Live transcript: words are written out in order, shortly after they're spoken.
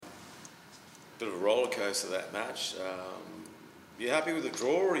bit of a roller coaster, that match. You happy with the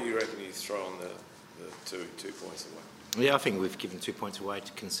draw, or you reckon you throw on the 2 points away? Yeah, I think we've given 2 points away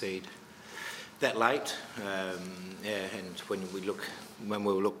to concede that late. And when we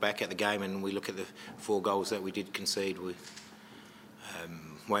look back at the game and we look at the 4 goals that we did concede, we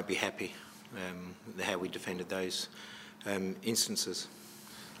won't be happy how we defended those instances.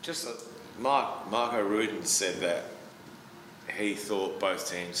 Just Marco Rudin said that he thought both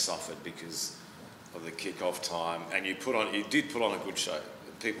teams suffered because of the kick-off time, and you did put on a good show.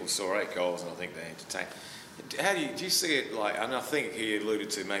 People saw 8 goals, and I think they entertained. How do you see it like? And I think he alluded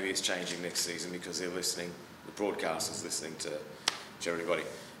to maybe it's changing next season because they're listening, the broadcasters listening to everybody.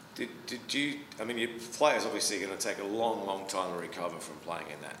 Did you? I mean, your players obviously going to take a long time to recover from playing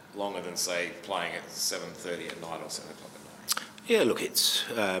in that, longer than say playing at 7:30 at night or 7 o'clock at night. Yeah, look, it's.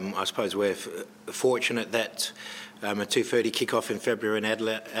 I suppose we're fortunate that a 2:30 kick-off in February in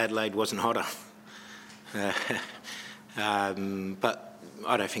Adelaide wasn't hotter. But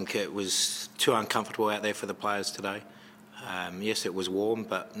I don't think it was too uncomfortable out there for the players today. Yes, it was warm,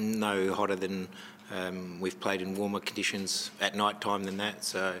 but no hotter than we've played in warmer conditions at night time than that.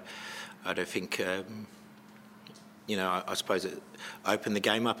 So I don't think, I suppose it opened the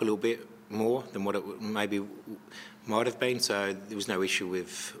game up a little bit more than what it maybe might have been. So there was no issue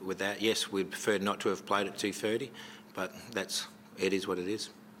with that. Yes, we'd preferred not to have played at 2:30, but it is what it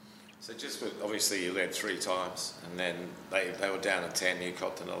is. So just with, obviously you led 3 times, and then they were down to 10. You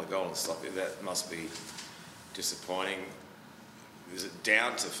copped another goal and stuff. That must be disappointing. Is it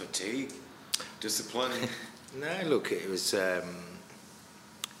down to fatigue, discipline? No, look, it was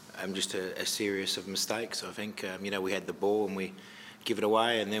just a series of mistakes. I think we had the ball and we give it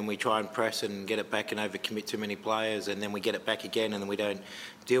away, and then we try and press and get it back and overcommit too many players, and then we get it back again, and then we don't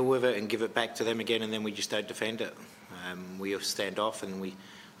deal with it and give it back to them again, and then we just don't defend it. We stand off, and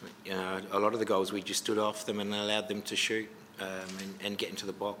a lot of the goals we just stood off them and allowed them to shoot and get into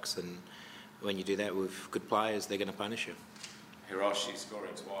the box. And when you do that with good players, they're going to punish you. Hiroshi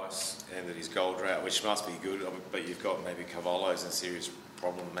scoring twice, ended his goal drought, which must be good. But you've got maybe Carvalho's a serious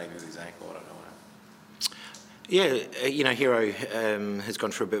problem, maybe with his ankle. I don't know. Yeah, Hero has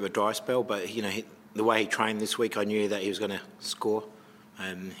gone through a bit of a dry spell, but the way he trained this week, I knew that he was going to score.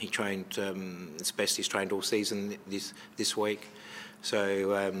 He trained as best he's trained all season this week. So,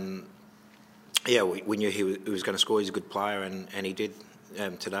 we knew he was going to score. He's a good player, and he did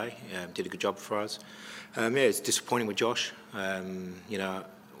today. Did a good job for us. It's disappointing with Josh. I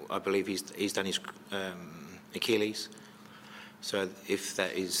believe he's done his Achilles. So if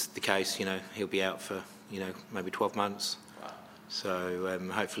that is the case, he'll be out for, maybe 12 months. Wow. So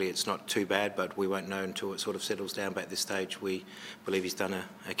hopefully it's not too bad, but we won't know until it sort of settles down. But at this stage, we believe he's done a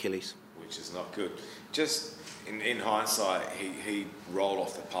Achilles. Which is not good. Just in hindsight, he rolled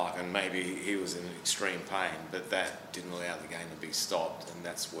off the park, and maybe he was in extreme pain, but that didn't allow the game to be stopped, and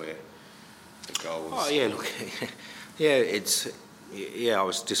that's where the goal was. Oh, yeah, look, I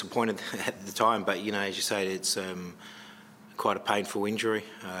was disappointed at the time, but, as you say, it's quite a painful injury.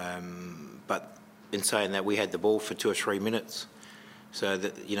 But in saying that, we had the ball for 2 or 3 minutes, so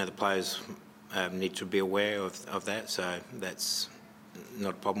that, the players need to be aware of that, so that's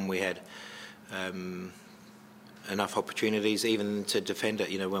not a problem. We had enough opportunities even to defend it.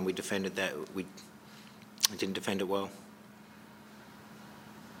 When we defended that, we didn't defend it well.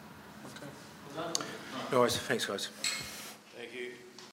 Okay. No worries. Thanks, guys.